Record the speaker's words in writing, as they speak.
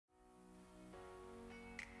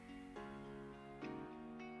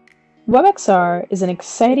WebXR is an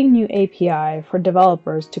exciting new API for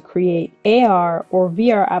developers to create AR or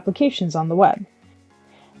VR applications on the web.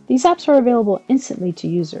 These apps are available instantly to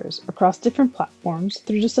users across different platforms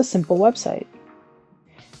through just a simple website.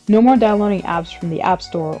 No more downloading apps from the App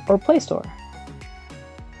Store or Play Store.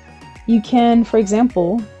 You can, for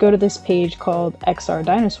example, go to this page called XR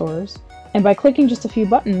Dinosaurs, and by clicking just a few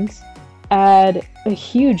buttons, add a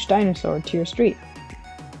huge dinosaur to your street.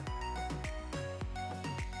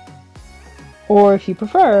 Or if you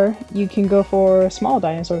prefer, you can go for small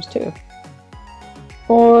dinosaurs too.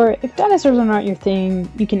 Or if dinosaurs are not your thing,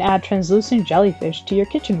 you can add translucent jellyfish to your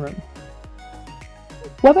kitchen room.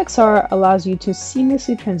 WebXR allows you to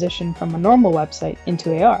seamlessly transition from a normal website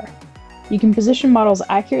into AR. You can position models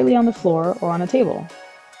accurately on the floor or on a table.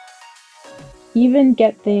 Even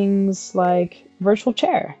get things like virtual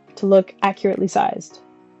chair to look accurately sized.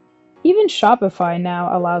 Even Shopify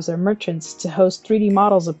now allows their merchants to host 3D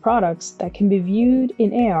models of products that can be viewed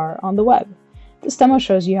in AR on the web. This demo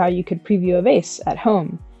shows you how you could preview a vase at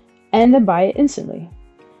home and then buy it instantly.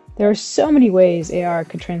 There are so many ways AR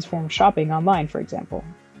could transform shopping online, for example.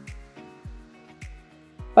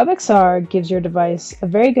 WebXR gives your device a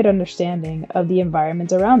very good understanding of the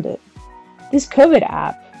environment around it. This COVID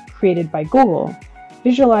app, created by Google,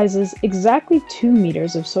 visualizes exactly 2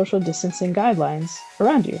 meters of social distancing guidelines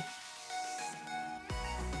around you.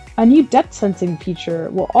 A new depth sensing feature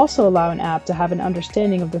will also allow an app to have an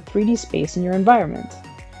understanding of the 3D space in your environment.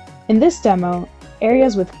 In this demo,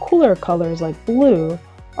 areas with cooler colors like blue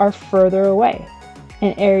are further away,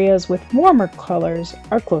 and areas with warmer colors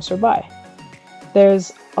are closer by.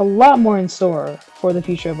 There's a lot more in store for the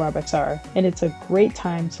future of WebXR, and it's a great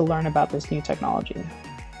time to learn about this new technology.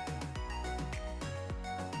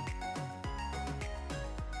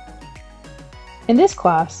 In this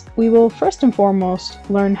class, we will first and foremost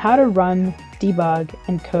learn how to run, debug,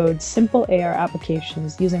 and code simple AR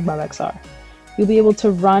applications using WebXR. You'll be able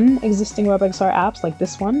to run existing WebXR apps like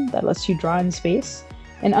this one that lets you draw in space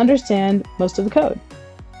and understand most of the code.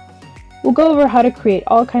 We'll go over how to create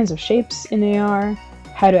all kinds of shapes in AR,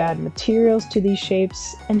 how to add materials to these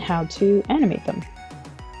shapes, and how to animate them.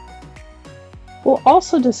 We'll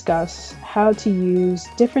also discuss how to use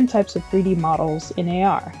different types of 3D models in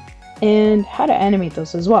AR, and how to animate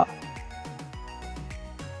those as well.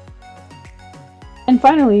 And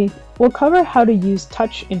finally, we'll cover how to use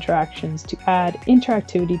touch interactions to add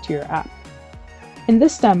interactivity to your app. In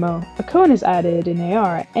this demo, a cone is added in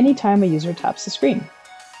AR anytime a user taps the screen.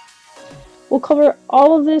 We'll cover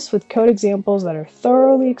all of this with code examples that are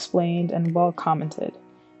thoroughly explained and well commented.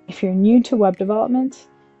 If you're new to web development,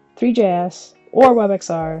 Three.js, or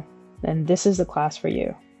WebXR, then this is the class for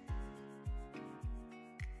you.